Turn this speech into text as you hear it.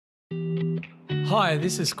Hi,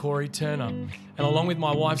 this is Corey Turner, and along with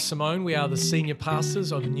my wife Simone, we are the senior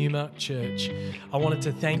pastors of Numa Church. I wanted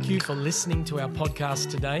to thank you for listening to our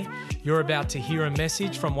podcast today. You're about to hear a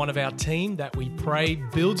message from one of our team that we pray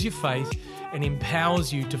builds your faith and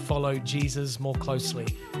empowers you to follow Jesus more closely.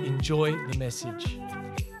 Enjoy the message.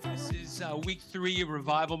 This is week 3 of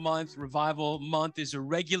Revival Month. Revival Month is a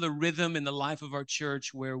regular rhythm in the life of our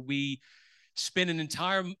church where we spend an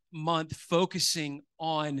entire month focusing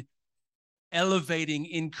on elevating,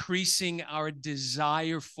 increasing our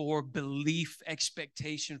desire for belief,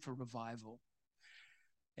 expectation for revival.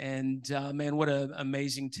 And man, what an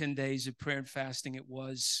amazing 10 days of prayer and fasting it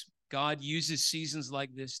was. God uses seasons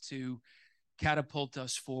like this to catapult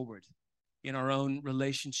us forward in our own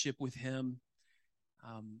relationship with Him,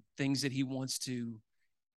 things that He wants to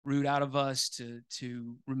root out of us,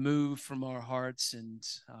 to remove from our hearts. And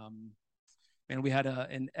man, we had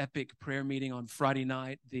an epic prayer meeting on Friday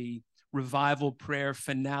night, the revival prayer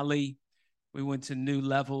finale. We went to new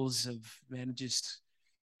levels of, man, just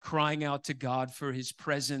crying out to God for His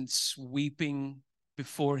presence, weeping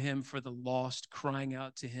before Him for the lost, crying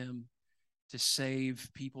out to Him to save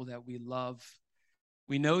people that we love.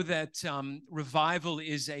 We know that revival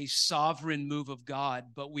is a sovereign move of God,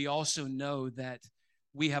 but we also know that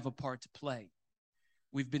we have a part to play.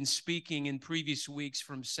 We've been speaking in previous weeks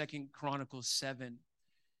from 2 Chronicles 7.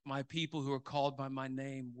 My people who are called by my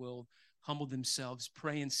name will humble themselves,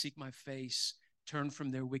 pray and seek my face, turn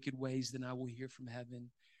from their wicked ways, then I will hear from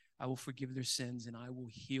heaven. I will forgive their sins and I will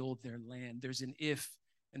heal their land. There's an if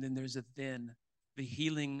and then there's a then. The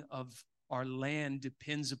healing of our land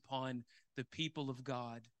depends upon the people of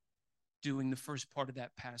God doing the first part of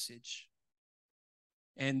that passage.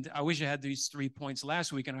 And I wish I had these 3 points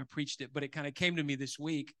last week and I preached it, but it kind of came to me this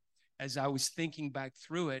week as I was thinking back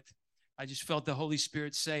through it. I just felt the Holy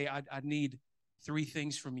Spirit say, I need 3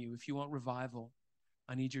 things from you. If you want revival,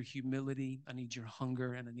 I need your humility, I need your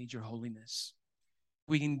hunger, and I need your holiness.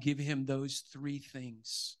 We can give Him those 3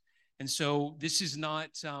 things. And so this is not,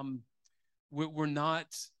 we're not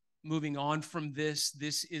moving on from this.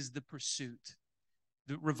 This is the pursuit.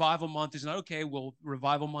 The Revival Month is not, okay, well,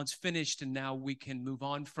 Revival Month's finished and now we can move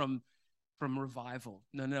on from revival.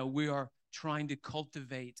 No, we are trying to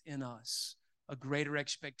cultivate in us a greater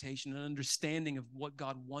expectation, an understanding of what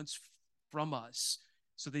God wants from us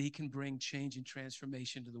so that He can bring change and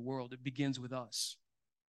transformation to the world. It begins with us.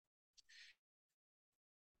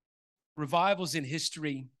 Revivals in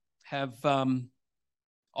history have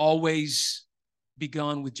always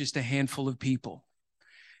begun with just a handful of people.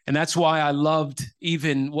 And that's why I loved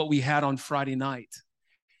even what we had on Friday night.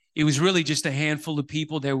 It was really just a handful of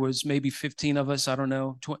people. There was maybe 15 of us, I don't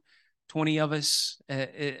know, 20 of us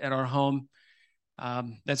at our home.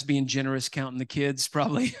 That's being generous, counting the kids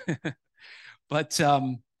probably. But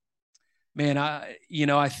man,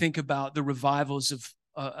 I think about the revivals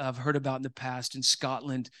I've heard about in the past in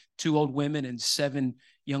Scotland, 2 old women and 7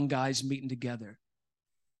 young guys meeting together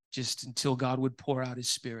just until God would pour out His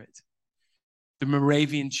Spirit. The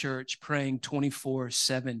Moravian Church praying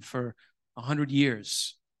 24/7 for 100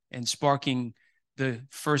 years and sparking the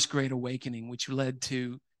First Great Awakening, which led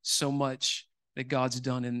to so much that God's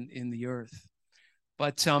done in the earth.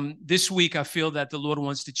 But this week, I feel that the Lord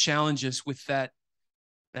wants to challenge us with that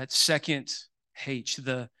second H,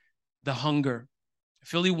 the hunger. I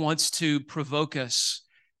feel He wants to provoke us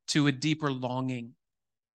to a deeper longing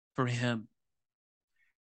for Him.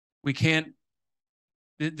 We can't,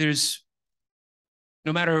 there's,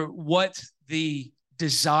 no matter what the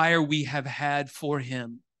desire we have had for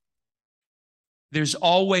Him, there's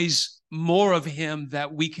always more of Him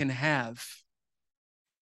that we can have.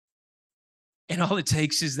 And all it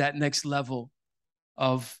takes is that next level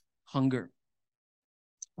of hunger.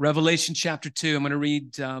 Revelation chapter 2, I'm going to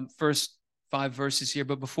read first 5 verses here.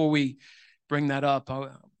 But before we bring that up, I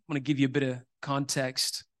want to give you a bit of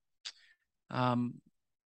context.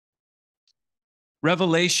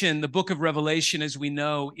 Revelation, the book of Revelation, as we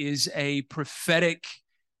know, is a prophetic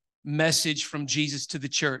message from Jesus to the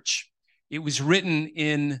church. It was written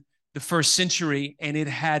in the 1st century, and it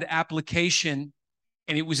had application,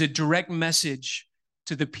 and it was a direct message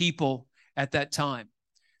to the people at that time.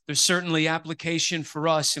 There's certainly application for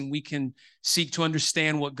us, and we can seek to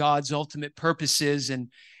understand what God's ultimate purpose is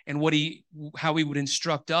and how He would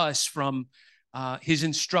instruct us from His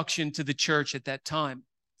instruction to the church at that time.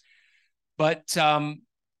 But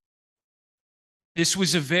this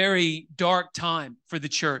was a very dark time for the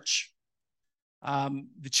church.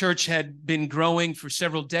 The church had been growing for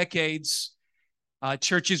several decades.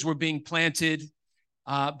 Churches were being planted.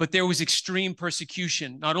 But there was extreme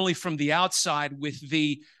persecution, not only from the outside with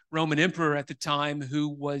the Roman emperor at the time, who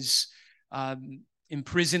was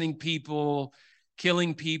imprisoning people,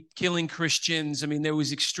 killing Christians. I mean, there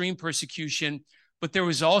was extreme persecution, but there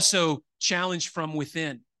was also challenge from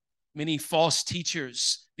within. Many false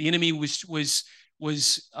teachers. The enemy was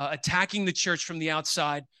attacking the church from the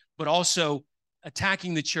outside, but also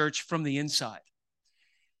attacking the church from the inside.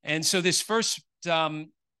 And so this first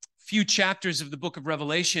few chapters of the book of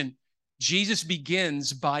Revelation, Jesus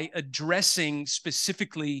begins by addressing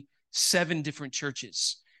specifically 7 different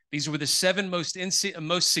churches. These were the 7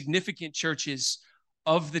 most significant churches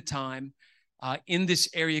of the time in this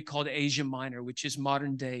area called Asia Minor, which is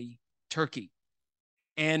modern-day Turkey.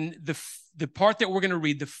 And the part that we're going to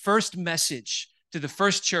read, the first message to the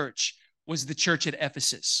first church, was the church at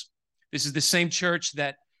Ephesus. This is the same church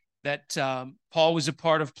that Paul was a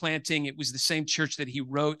part of planting. It was the same church that he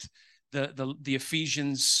wrote the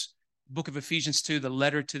Ephesians, book of Ephesians to, the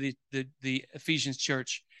letter to the Ephesians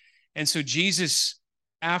church. And so Jesus,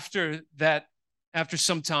 after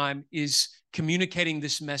some time, is communicating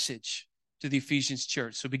this message to the Ephesians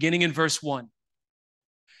church. So beginning in verse 1,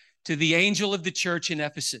 to the angel of the church in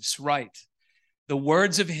Ephesus, write the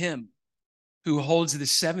words of him who holds the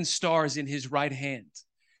 7 stars in his right hand,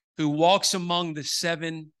 who walks among the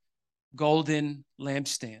 7 golden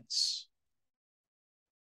lampstands.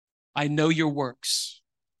 I know your works,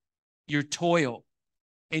 your toil,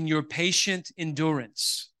 and your patient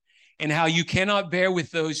endurance, and how you cannot bear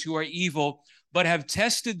with those who are evil, but have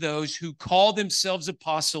tested those who call themselves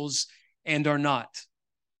apostles and are not,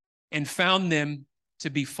 and found them to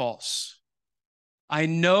be false. I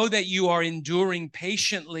know that you are enduring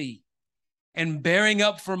patiently and bearing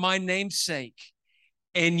up for my name's sake,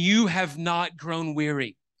 and you have not grown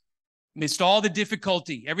weary. Amidst all the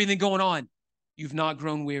difficulty, everything going on, you've not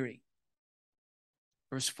grown weary.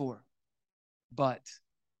 Verse 4, but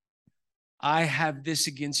I have this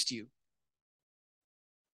against you,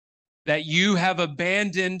 that you have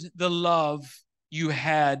abandoned the love you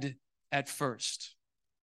had at first.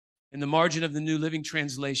 In the margin of the New Living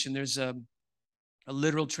Translation, there's a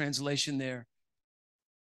literal translation there.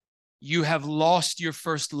 You have lost your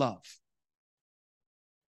first love.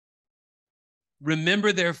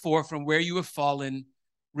 Remember, therefore, from where you have fallen,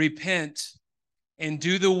 repent and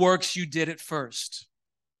do the works you did at first.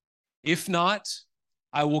 If not,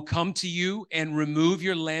 I will come to you and remove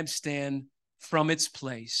your lampstand from its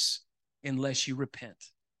place unless you repent.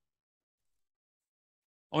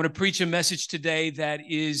 I want to preach a message today that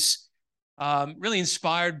is really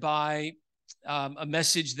inspired by a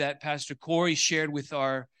message that Pastor Corey shared with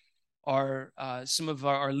some of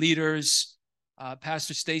our leaders.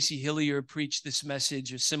 Pastor Stacy Hillier preached this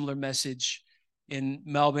message, a similar message in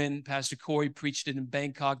Melbourne. Pastor Corey preached it in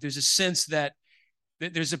Bangkok. There's a sense that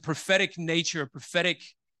there's a prophetic nature, a prophetic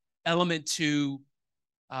element to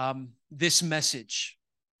this message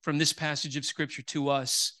from this passage of Scripture to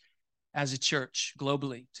us as a church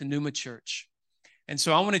globally, to Pneuma Church. And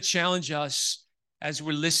so I want to challenge us as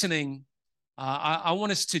we're listening. I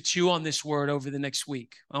want us to chew on this word over the next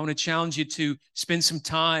week. I want to challenge you to spend some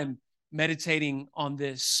time meditating on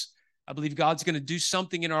this. I believe God's going to do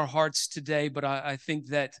something in our hearts today, but I think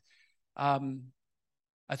that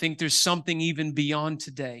I think there's something even beyond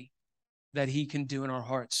today that he can do in our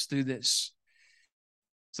hearts through this.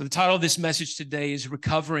 So the title of this message today is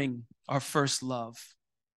Recovering Our First Love.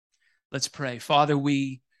 Let's pray. Father,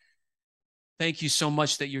 we thank you so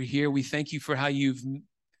much that you're here. We thank you for how you've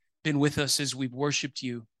been with us as we've worshiped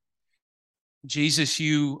you. Jesus,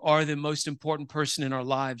 you are the most important person in our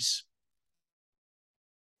lives.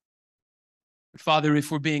 But Father, if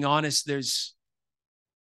we're being honest,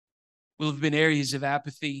 will have been areas of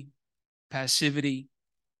apathy, passivity.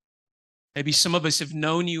 Maybe some of us have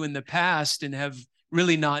known you in the past and have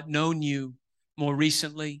really not known you more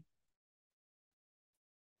recently.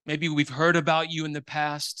 Maybe we've heard about you in the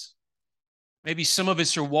past. Maybe some of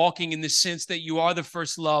us are walking in the sense that you are the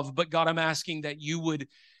first love, but God, I'm asking that you would,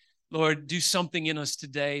 Lord, do something in us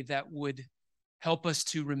today that would help us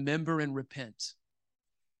to remember and repent.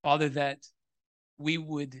 Father, that we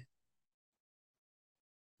would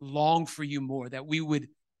long for you more, that we would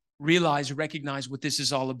recognize what this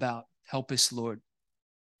is all about. Help us, Lord.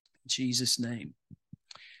 In Jesus' name,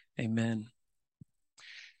 amen.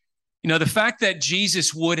 You know, the fact that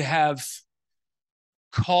Jesus would have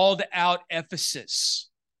called out Ephesus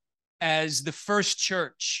as the first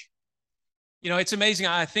church, you know, it's amazing.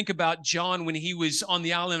 I think about John when he was on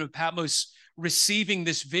the island of Patmos receiving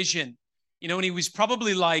this vision, you know, and he was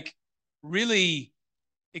probably like really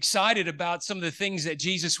excited about some of the things that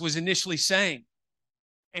Jesus was initially saying.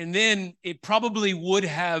 And then it probably would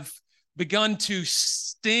have begun to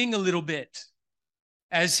sting a little bit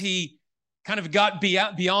as he kind of got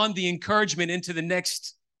beyond the encouragement into the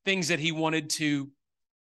next things that he wanted to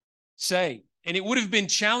say. And it would have been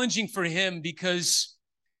challenging for him because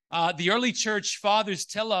the early church fathers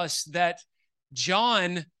tell us that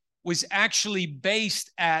John was actually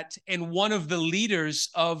based at and one of the leaders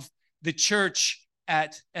of the church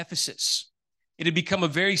at Ephesus. It had become a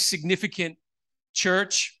very significant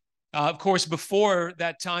church. Of course, before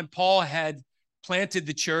that time, Paul had planted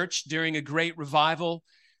the church during a great revival,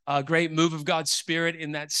 a great move of God's Spirit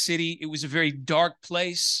in that city. It was a very dark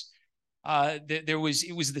place. It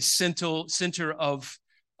was the center of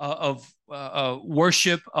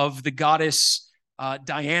worship of the goddess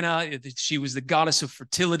Diana. She was the goddess of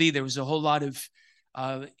fertility. There was a whole lot of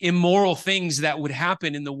immoral things that would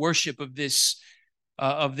happen in the worship of this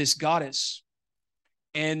goddess,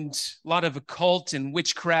 and a lot of occult and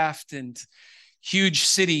witchcraft and huge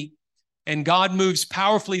city. And God moves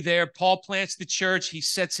powerfully there. Paul plants the church. He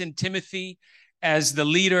sets in Timothy as the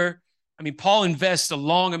leader. I mean, Paul invests a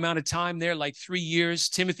long amount of time there, like 3 years.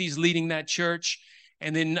 Timothy's leading that church.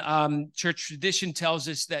 And then church tradition tells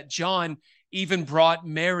us that John even brought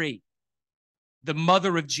Mary, the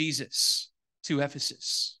mother of Jesus, to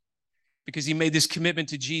Ephesus because he made this commitment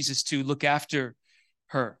to Jesus to look after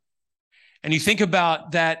her. And you think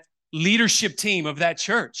about that leadership team of that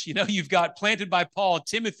church. You know, you've got planted by Paul,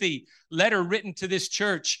 Timothy, letter written to this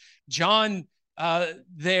church, John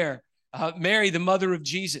Mary, the mother of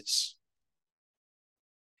Jesus.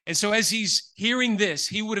 And so as he's hearing this,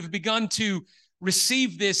 he would have begun to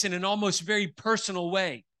receive this in an almost very personal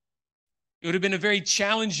way. It would have been a very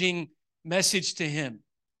challenging message to him.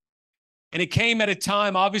 And it came at a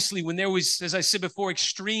time, obviously, when there was, as I said before,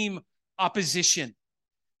 extreme opposition.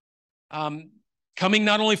 Coming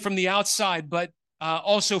not only from the outside, but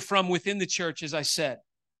also from within the church, as I said.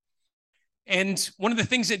 And one of the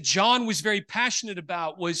things that John was very passionate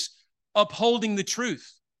about was upholding the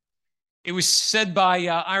truth. It was said by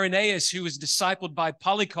Irenaeus, who was discipled by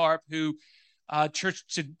Polycarp, who church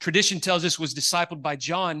tradition tells us was discipled by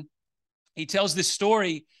John. He tells this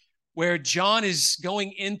story where John is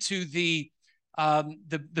going into the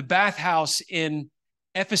bathhouse in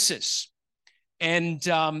Ephesus,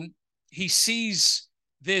 and he sees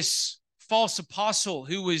this false apostle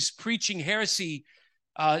who was preaching heresy,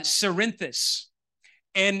 Cerinthus.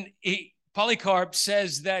 And Polycarp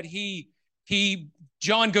says that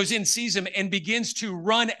John goes in, sees him, and begins to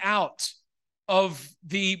run out of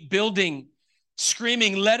the building,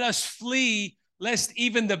 screaming, "Let us flee, lest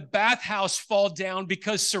even the bathhouse fall down,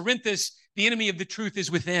 because Cerinthus, the enemy of the truth,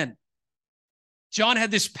 is within." John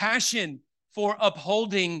had this passion for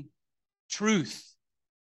upholding truth.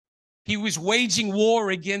 He was waging war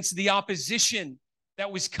against the opposition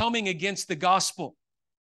that was coming against the gospel.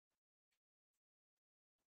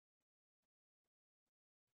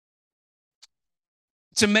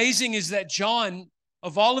 What's amazing is that John,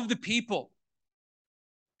 of all of the people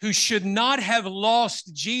who should not have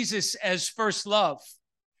lost Jesus as first love,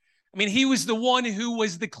 I mean, he was the one who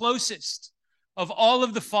was the closest of all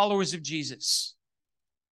of the followers of Jesus.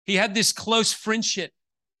 He had this close friendship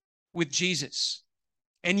with Jesus.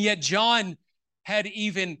 And yet John had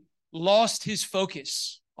even lost his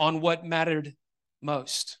focus on what mattered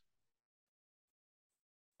most.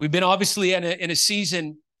 We've been obviously in a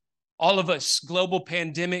season, all of us, global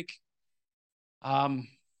pandemic,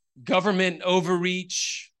 government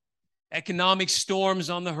overreach, economic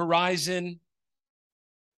storms on the horizon.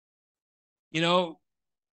 You know,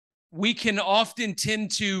 we can often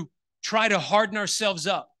tend to try to harden ourselves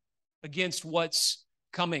up against what's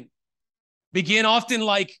coming. Begin often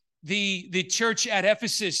like the church at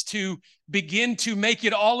Ephesus to begin to make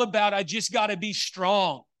it all about, I just got to be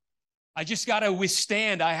strong. I just got to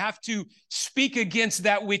withstand. I have to speak against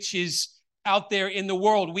that which is out there in the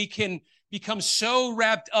world. We can become so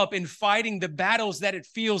wrapped up in fighting the battles that it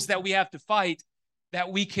feels that we have to fight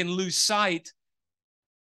that we can lose sight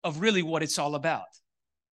of really what it's all about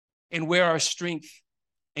and where our strength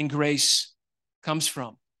and grace comes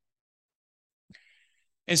from.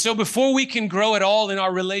 And so before we can grow at all in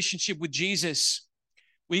our relationship with Jesus,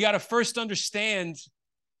 we got to first understand,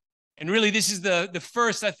 and really this is the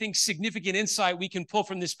first, I think, significant insight we can pull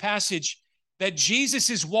from this passage, that Jesus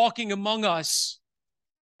is walking among us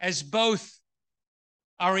as both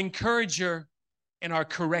our encourager and our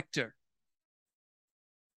corrector.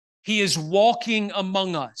 He is walking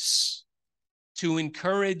among us to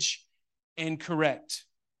encourage and correct.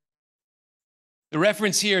 The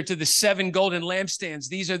reference here to the 7 golden lampstands,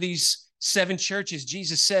 these are these 7 churches.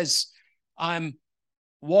 Jesus says, I'm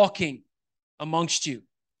walking amongst you.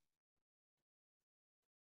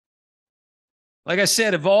 Like I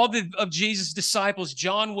said, of Jesus' disciples,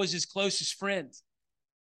 John was his closest friend.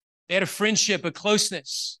 They had a friendship, a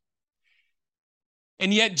closeness.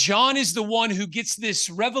 And yet John is the one who gets this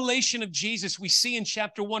revelation of Jesus. We see in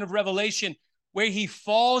chapter 1 of Revelation where he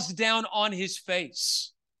falls down on his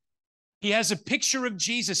face. He has a picture of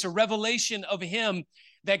Jesus, a revelation of him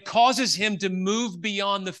that causes him to move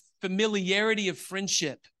beyond the familiarity of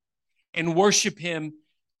friendship and worship him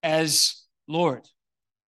as Lord.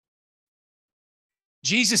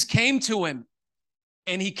 Jesus came to him,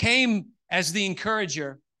 and he came as the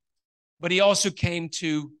encourager, but he also came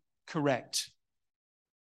to correct.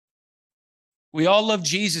 We all love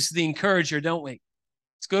Jesus, the encourager, don't we?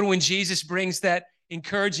 It's good when Jesus brings that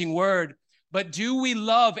encouraging word, but do we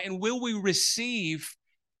love and will we receive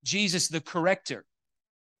Jesus, the corrector,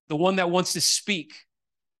 the one that wants to speak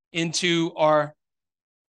into our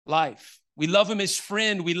life? We love him as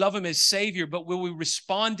friend, we love him as Savior, but will we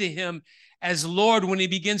respond to him as Lord when he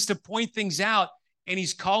begins to point things out and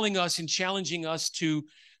he's calling us and challenging us to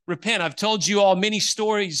repent? I've told you all many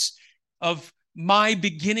stories of my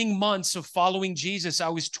beginning months of following Jesus. I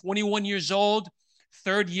was 21 years old,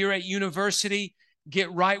 third year at university,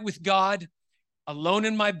 get right with God, alone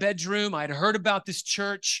in my bedroom. I'd heard about this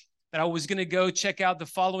church that I was going to go check out the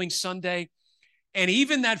following Sunday. And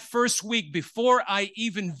even that first week, before I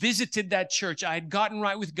even visited that church, I had gotten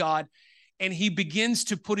right with God, and he begins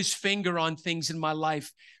to put his finger on things in my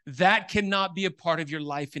life. That cannot be a part of your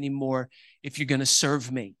life anymore if you're going to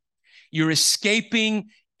serve me. You're escaping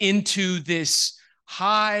into this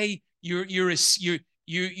high, you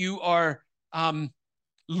are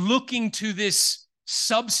looking to this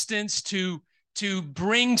substance to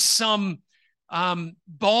bring some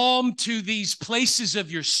balm to these places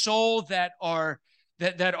of your soul that are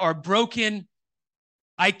broken.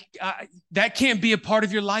 That can't be a part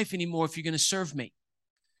of your life anymore if you're going to serve me.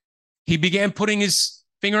 He began putting his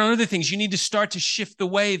finger on other things. You need to start to shift the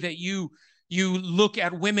way that you look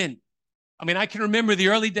at women. I mean, I can remember the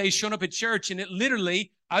early days showing up at church, and it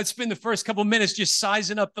literally, I'd spend the first couple of minutes just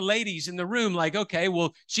sizing up the ladies in the room, like, okay,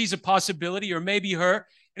 well, she's a possibility, or maybe her.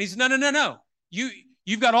 And he said, no.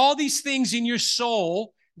 You've got all these things in your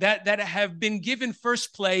soul that have been given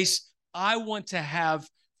first place. I want to have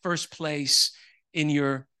first place in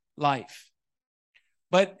your life.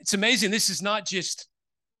 But it's amazing. This is not just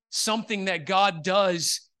something that God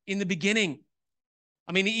does in the beginning.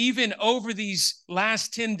 I mean, even over these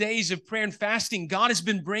last 10 days of prayer and fasting, God has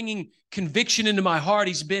been bringing conviction into my heart.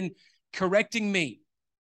 He's been correcting me.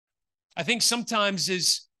 I think sometimes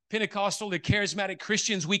as Pentecostal or charismatic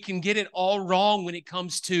Christians, we can get it all wrong when it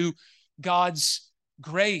comes to God's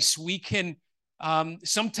grace. We can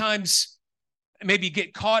sometimes maybe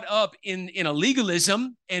get caught up in a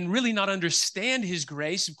legalism and really not understand his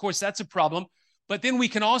grace. Of course, that's a problem. But then we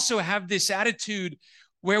can also have this attitude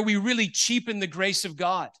where we really cheapen the grace of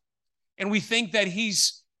God. And we think that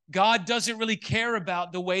God doesn't really care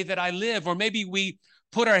about the way that I live. Or maybe we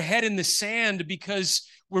put our head in the sand because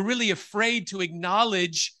we're really afraid to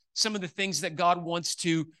acknowledge some of the things that God wants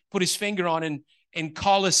to put his finger on and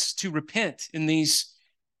call us to repent in these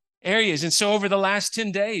areas. And so over the last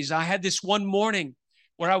 10 days, I had this one morning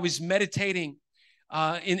where I was meditating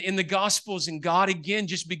in the Gospels, and God again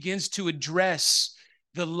just begins to address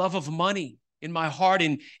the love of money in my heart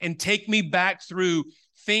and take me back through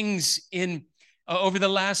things in over the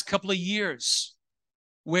last couple of years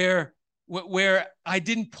where I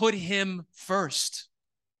didn't put him first.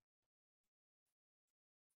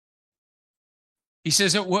 He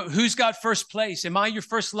says, who's got first place? Am I your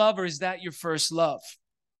first love, or is that your first love?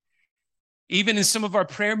 Even in some of our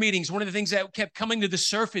prayer meetings, one of the things that kept coming to the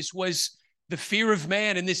surface was the fear of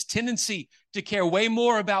man and this tendency to care way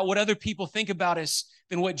more about what other people think about us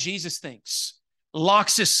than what Jesus thinks.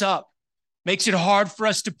 Locks us up, makes it hard for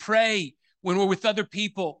us to pray when we're with other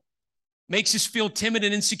people, makes us feel timid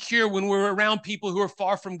and insecure when we're around people who are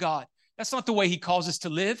far from God. That's not the way he calls us to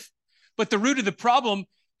live. But the root of the problem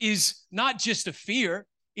is not just a fear,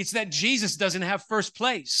 it's that Jesus doesn't have first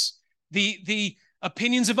place. The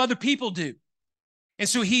opinions of other people do. And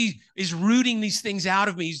so he is rooting these things out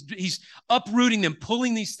of me. He's uprooting them,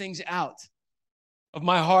 pulling these things out of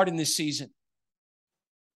my heart in this season.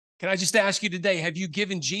 Can I just ask you today, have you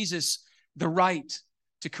given Jesus the right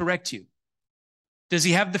to correct you? Does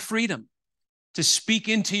he have the freedom to speak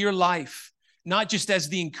into your life, not just as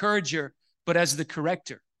the encourager, but as the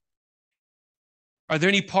corrector? Are there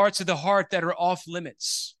any parts of the heart that are off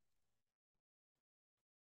limits?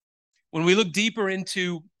 When we look deeper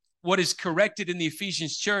into what is corrected in the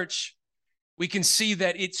Ephesians church, we can see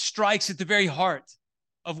that it strikes at the very heart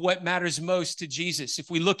of what matters most to Jesus. If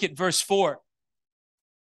we look at verse 4,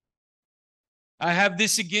 I have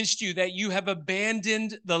this against you, that you have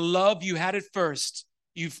abandoned the love you had at first.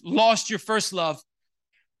 You've lost your first love.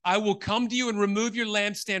 I will come to you and remove your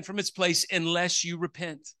lampstand from its place unless you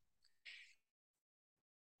repent.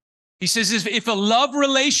 He says, if a love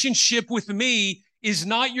relationship with me is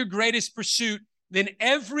not your greatest pursuit, then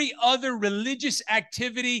every other religious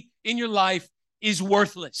activity in your life is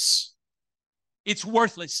worthless. It's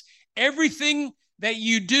worthless. Everything that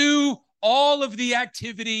you do, all of the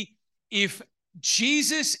activity, if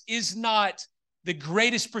Jesus is not the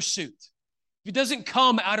greatest pursuit, if it doesn't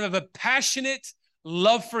come out of a passionate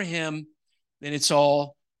love for him, then it's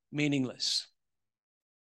all meaningless.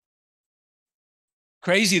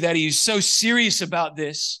 Crazy that he's so serious about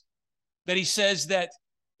this, that he says that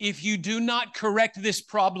if you do not correct this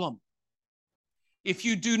problem, if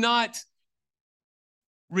you do not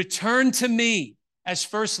return to me as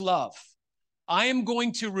first love, I am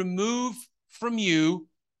going to remove from you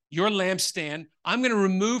your lampstand. I'm going to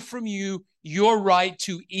remove from you your right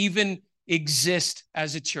to even exist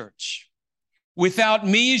as a church. Without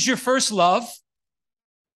me as your first love,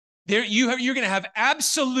 you're going to have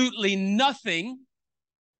absolutely nothing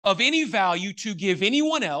of any value to give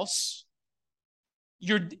anyone else.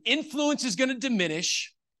 Your influence is going to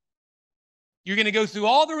diminish. You're going to go through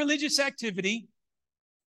all the religious activity,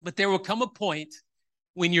 but there will come a point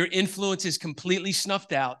when your influence is completely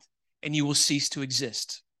snuffed out and you will cease to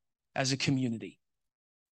exist as a community.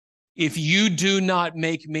 If you do not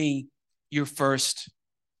make me your first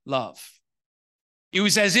love. It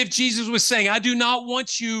was as if Jesus was saying, I do not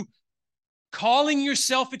want you calling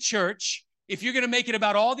yourself a church if you're going to make it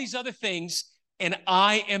about all these other things, and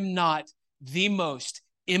I am not the most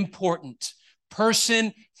important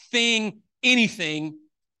person, thing, anything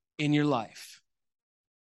in your life.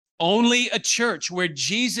 Only a church where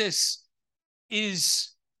Jesus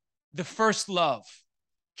is the first love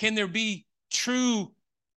can there be true,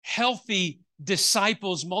 healthy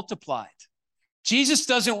disciples multiplied. Jesus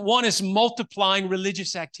doesn't want us multiplying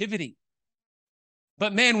religious activity.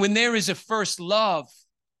 But man, when there is a first love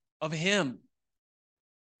of him,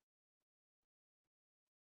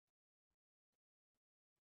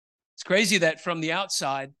 it's crazy that from the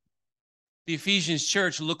outside, the Ephesians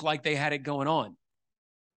church looked like they had it going on.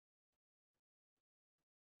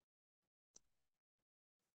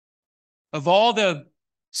 Of all the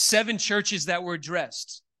 7 churches that were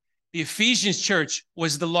addressed, the Ephesians church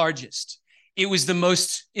was the largest. It was the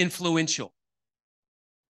most influential.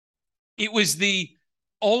 It was the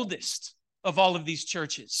oldest of all of these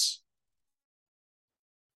churches.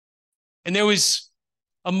 And there was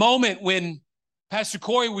a moment when Pastor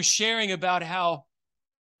Corey was sharing about how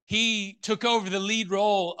he took over the lead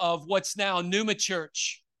role of what's now Pneuma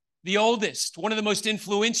Church, the oldest, one of the most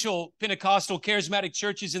influential Pentecostal charismatic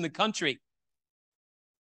churches in the country.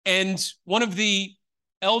 And one of the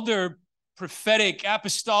elder prophetic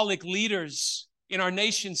apostolic leaders in our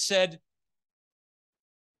nation said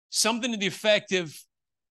something to the effect of,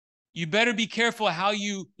 you better be careful how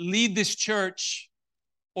you lead this church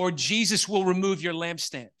or Jesus will remove your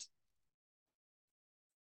lampstand.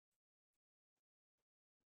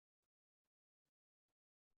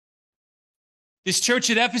 This church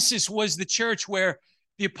at Ephesus was the church where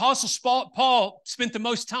the Apostle Paul spent the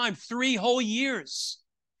most time, 3 whole years.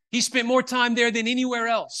 He spent more time there than anywhere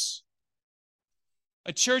else.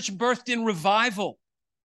 A church birthed in revival,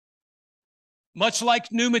 much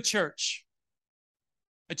like Pneuma Church.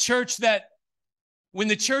 A church that, when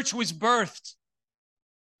the church was birthed,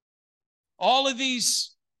 all of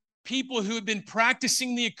these people who had been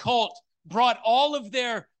practicing the occult brought all of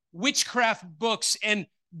their witchcraft books and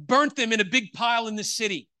burnt them in a big pile in the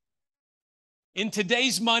city. In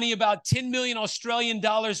today's money, about 10 million Australian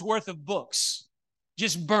dollars worth of books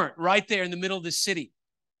just burnt right there in the middle of the city.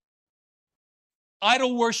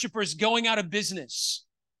 Idol worshipers going out of business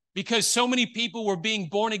because so many people were being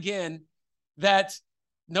born again that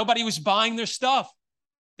nobody was buying their stuff.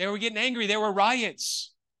 They were getting angry. There were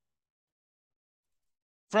riots.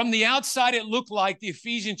 From the outside, it looked like the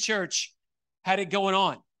Ephesian church had it going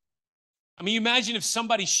on. I mean, imagine if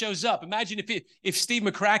somebody shows up. Imagine if Steve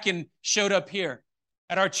McCracken showed up here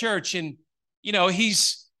at our church and,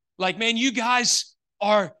 he's like, man, you guys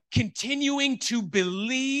are continuing to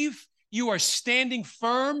believe. You are standing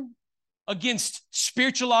firm against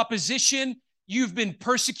spiritual opposition. You've been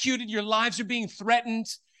persecuted. Your lives are being threatened.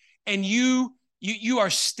 And you are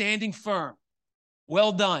standing firm.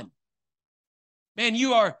 Well done. Man,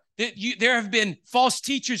 there have been false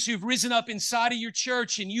teachers who've risen up inside of your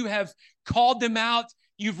church and you have called them out.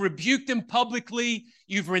 You've rebuked them publicly.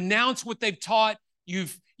 You've renounced what they've taught.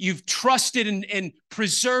 You've trusted and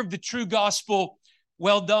preserved the true gospel.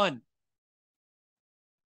 Well done.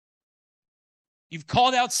 You've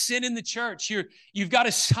called out sin in the church. You've got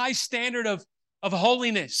a high standard of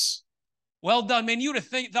holiness. Well done, man. You would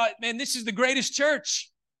have thought, man, this is the greatest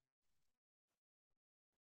church.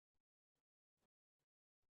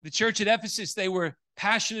 The church at Ephesus, they were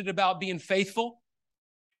passionate about being faithful.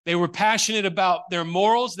 They were passionate about their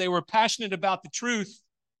morals. They were passionate about the truth,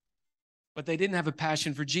 but they didn't have a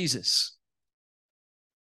passion for Jesus.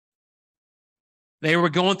 They were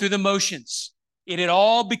going through the motions. It had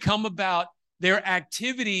all become about their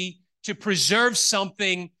activity to preserve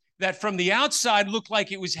something that from the outside looked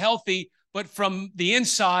like it was healthy, but from the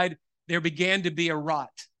inside, there began to be a rot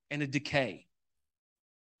and a decay.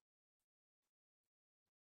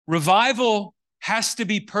 Revival has to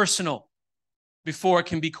be personal before it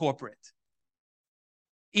can be corporate.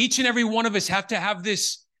 Each and every one of us have to have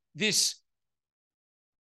this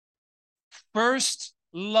first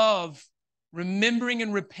love, remembering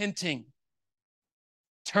and repenting,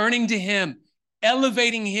 turning to Him,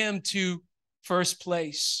 elevating Him to first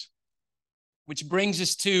place. Which brings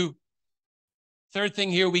us to third thing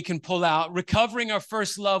here we can pull out. Recovering our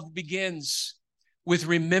first love begins with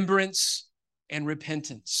remembrance and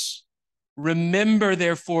repentance. Remember,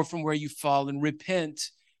 therefore, from where you've fallen, repent,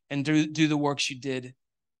 and do the works you did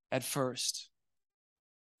at first.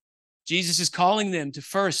 Jesus is calling them to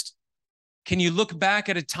first, can you look back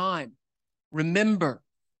at a time? Remember,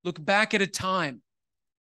 look back at a time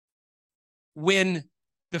when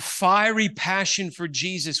the fiery passion for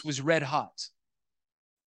Jesus was red hot.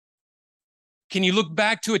 Can you look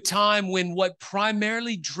back to a time when what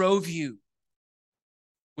primarily drove you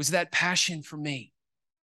was that passion for me?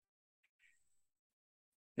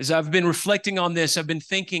 As I've been reflecting on this, I've been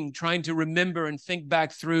thinking, trying to remember and think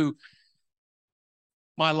back through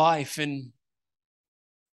my life and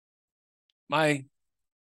my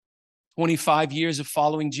 25 years of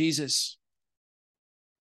following Jesus,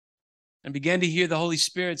 and began to hear the Holy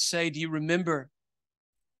Spirit say, do you remember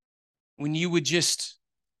when you would just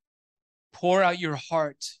pour out your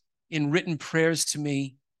heart in written prayers to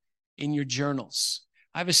me in your journals?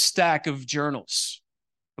 I have a stack of journals,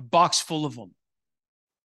 a box full of them.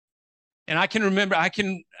 And I remember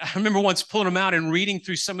once pulling them out and reading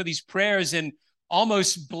through some of these prayers and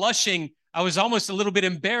almost blushing. I was almost a little bit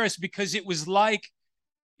embarrassed because it was like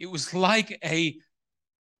a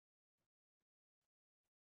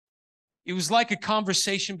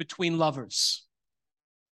conversation between lovers.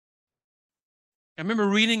 I remember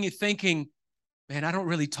reading it thinking, man, I don't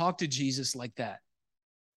really talk to Jesus like that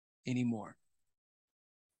anymore.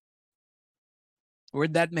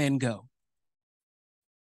 Where'd that man go?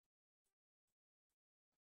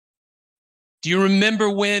 Do you remember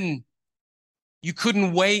when you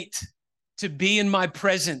couldn't wait to be in my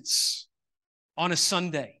presence on a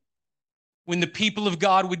Sunday when the people of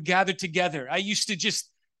God would gather together? I used to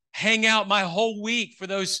just hang out my whole week for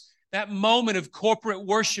that moment of corporate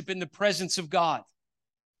worship in the presence of God.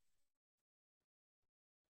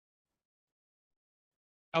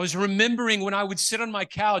 I was remembering when I would sit on my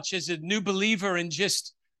couch as a new believer and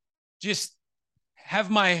just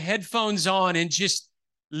have my headphones on and just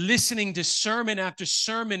listening to sermon after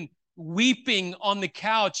sermon, weeping on the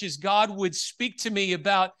couch as God would speak to me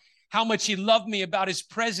about how much He loved me, about His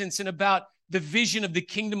presence, and about the vision of the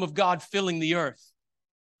kingdom of God filling the earth.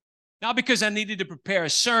 Not because I needed to prepare a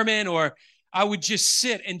sermon, or I would just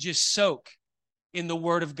sit and just soak in the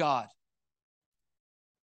Word of God.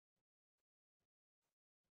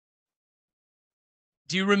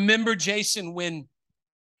 Do you remember, Jason, when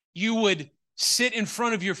you would sit in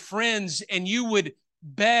front of your friends and you would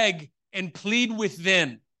beg and plead with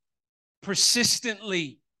them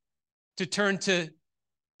persistently to turn to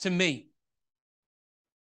me?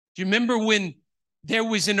 Do you remember when there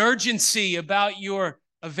was an urgency about your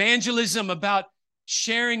evangelism, about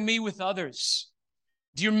sharing me with others?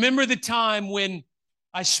 Do you remember the time when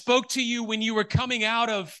I spoke to you when you were coming out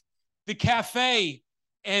of the cafe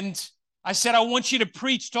and I said, I want you to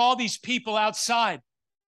preach to all these people outside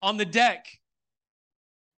on the deck?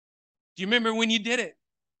 Do you remember when you did it?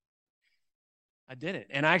 I did it.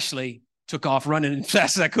 And I actually took off running as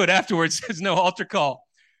fast as I could afterwards. There's no altar call.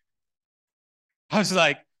 I was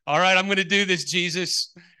like, all right, I'm going to do this,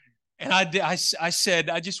 Jesus. And I said,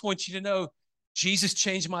 I just want you to know, Jesus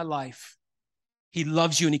changed my life. He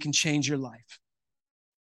loves you and He can change your life.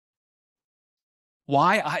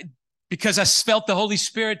 Why? Because I felt the Holy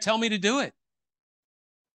Spirit tell me to do it.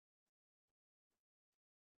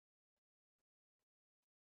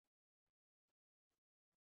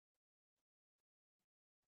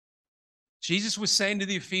 Jesus was saying to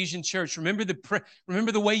the Ephesian church, remember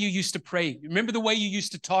the way you used to pray. Remember the way you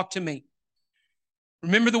used to talk to me.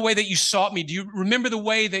 Remember the way that you sought me. Do you remember the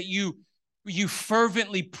way that you you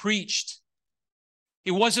fervently preached.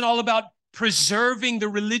 It wasn't all about preserving the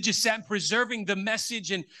religious and preserving the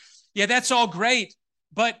message. And yeah, that's all great.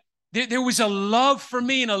 But there was a love for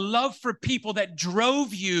me and a love for people that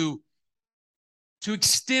drove you to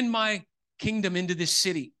extend my kingdom into this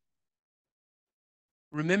city.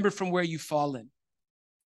 Remember from where you've fallen.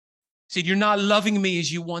 See, you're not loving me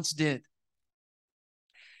as you once did.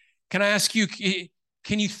 Can I ask you,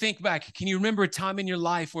 can you think back? Can you remember a time in your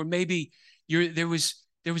life where maybe there was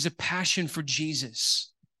a passion for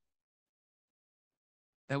Jesus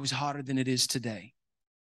that was hotter than it is today?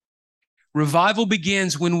 Revival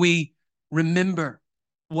begins when we remember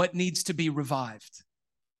what needs to be revived.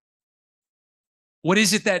 What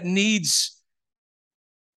is it that needs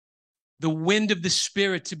the wind of the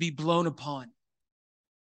Spirit to be blown upon?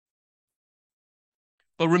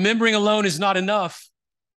 But remembering alone is not enough.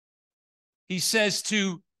 He says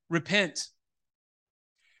to repent.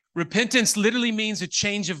 Repentance literally means a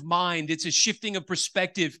change of mind. It's a shifting of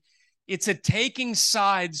perspective. It's a taking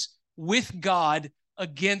sides with God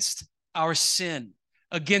against our sin,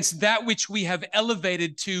 against that which we have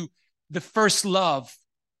elevated to the first love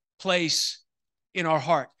place in our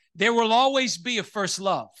heart. There will always be a first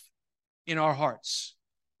love in our hearts.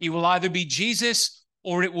 It will either be Jesus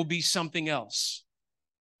or it will be something else.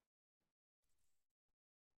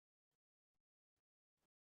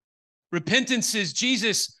 Repentance is,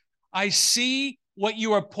 Jesus, I see what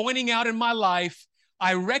you are pointing out in my life.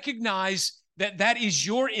 I recognize that that is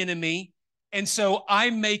your enemy, and so I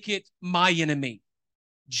make it my enemy.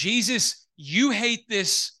 Jesus, you hate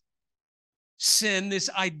this sin, this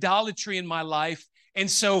idolatry in my life,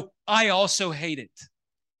 and so I also hate it.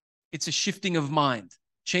 It's a shifting of mind,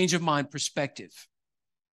 change of mind, perspective.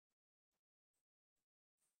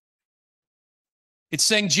 It's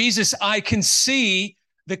saying, Jesus, I can see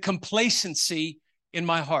the complacency in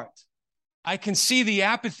my heart. I can see the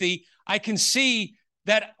apathy. I can see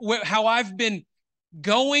that how I've been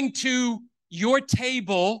going to your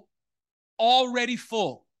table already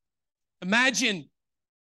full. Imagine,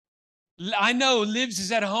 I know Livs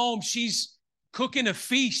is at home. She's cooking a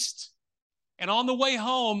feast. And on the way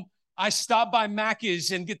home, I stop by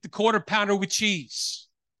Macca's and get the quarter pounder with cheese.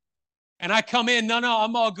 And I come in, no,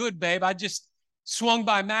 I'm all good, babe. I just swung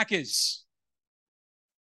by Macca's.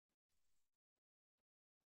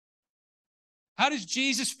 How does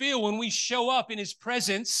Jesus feel when we show up in his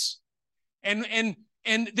presence and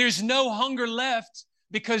there's no hunger left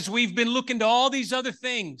because we've been looking to all these other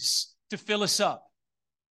things to fill us up?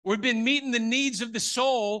 We've been meeting the needs of the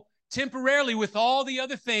soul temporarily with all the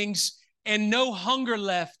other things and no hunger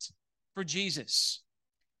left for Jesus.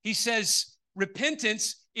 He says,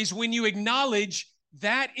 repentance is when you acknowledge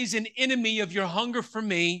that is an enemy of your hunger for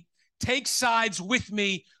me. Take sides with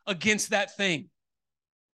me against that thing.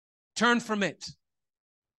 Turn from it.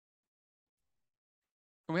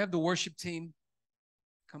 Can we have the worship team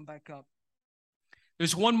come back up?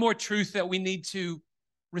 There's one more truth that we need to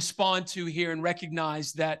respond to here and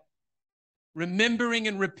recognize, that remembering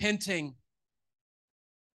and repenting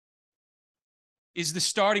is the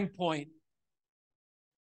starting point.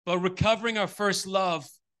 But recovering our first love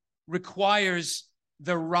requires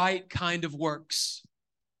the right kind of works.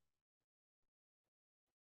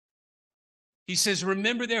 He says,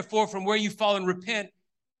 remember therefore from where you've fallen, repent,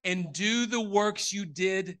 and do the works you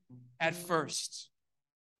did at first.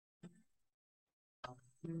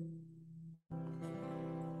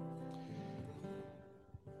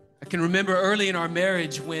 I can remember early in our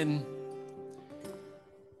marriage when,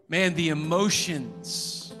 man, the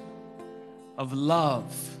emotions of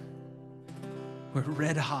love were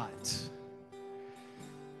red hot.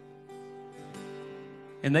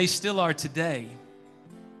 And they still are today.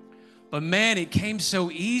 But man, it came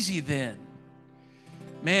so easy then.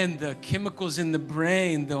 Man, the chemicals in the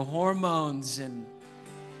brain, the hormones, and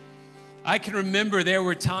I can remember there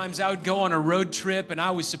were times I would go on a road trip and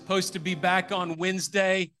I was supposed to be back on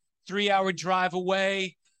Wednesday, 3-hour drive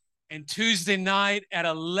away, and Tuesday night at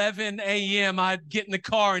 11 a.m. I'd get in the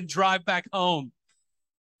car and drive back home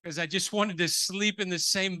because I just wanted to sleep in the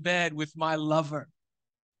same bed with my lover,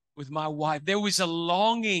 with my wife. There was a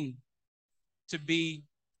longing to be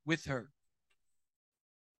with her.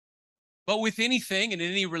 But with anything in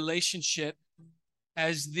any relationship,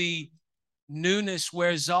 as the newness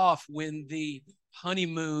wears off, when the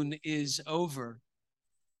honeymoon is over,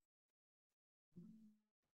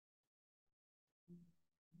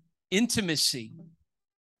 intimacy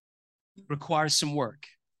requires some work.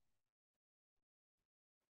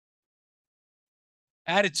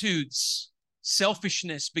 Attitudes,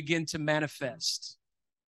 selfishness begin to manifest.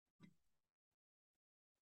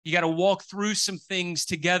 You got to walk through some things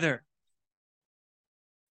together.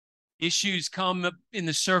 Issues come up in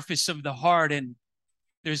the surface of the heart, and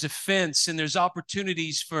there's offense, and there's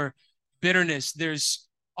opportunities for bitterness. There's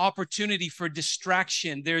opportunity for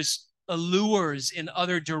distraction. There's allures in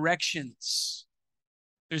other directions.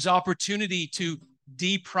 There's opportunity to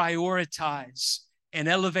deprioritize and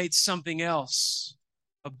elevate something else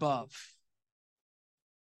above.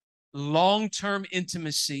 Long-term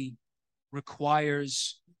intimacy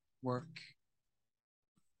requires work.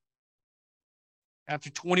 After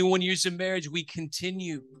 21 years of marriage, we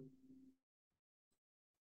continue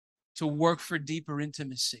to work for deeper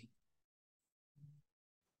intimacy.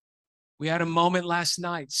 We had a moment last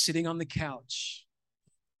night sitting on the couch,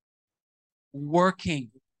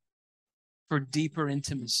 working for deeper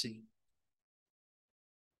intimacy.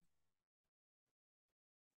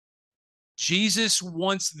 Jesus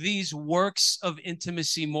wants these works of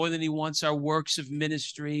intimacy more than he wants our works of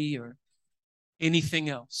ministry or anything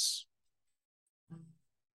else.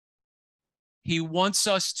 He wants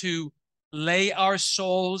us to lay our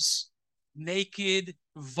souls naked,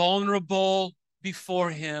 vulnerable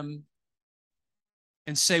before him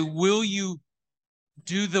and say, will you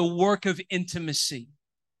do the work of intimacy?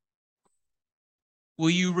 Will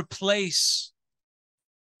you replace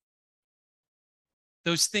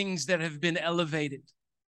those things that have been elevated?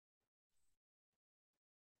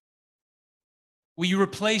 Will you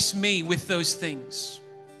replace me with those things?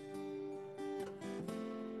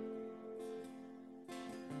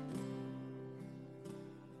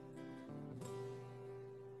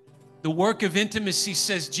 The work of intimacy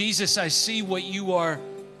says, Jesus, I see what you are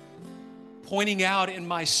pointing out in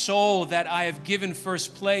my soul that I have given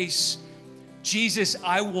first place. Jesus,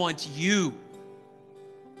 I want you.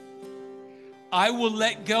 I will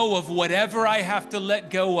let go of whatever I have to let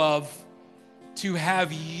go of to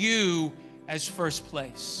have you as first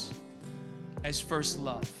place, as first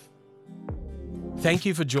love. Thank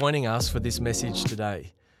you for joining us for this message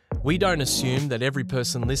today. We don't assume that every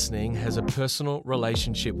person listening has a personal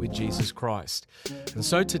relationship with Jesus Christ. And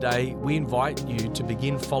so today, we invite you to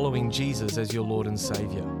begin following Jesus as your Lord and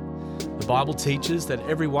Savior. The Bible teaches that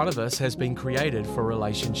every one of us has been created for a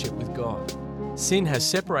relationship with God. Sin has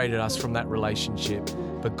separated us from that relationship,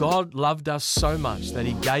 but God loved us so much that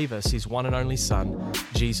he gave us his one and only Son,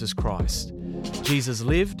 Jesus Christ. Jesus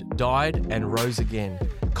lived, died, and rose again,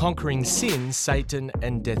 conquering sin, Satan,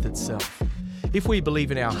 and death itself. If we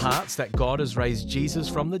believe in our hearts that God has raised Jesus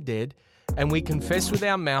from the dead, and we confess with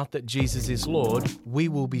our mouth that Jesus is Lord, we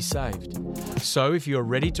will be saved. So if you're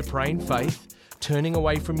ready to pray in faith, turning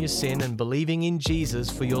away from your sin and believing in Jesus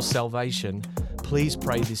for your salvation, please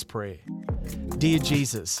pray this prayer. Dear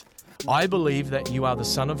Jesus, I believe that you are the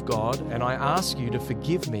Son of God, and I ask you to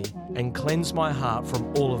forgive me and cleanse my heart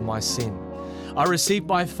from all of my sin. I receive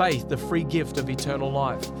by faith the free gift of eternal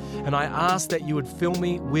life, and I ask that you would fill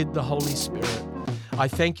me with the Holy Spirit. I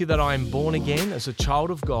thank you that I am born again as a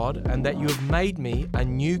child of God and that you have made me a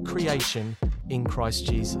new creation in Christ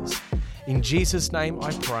Jesus. In Jesus' name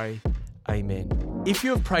I pray, amen. If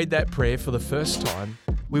you have prayed that prayer for the first time,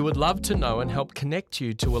 we would love to know and help connect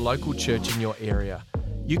you to a local church in your area.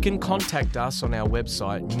 You can contact us on our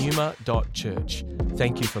website, numa.church.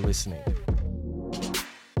 Thank you for listening.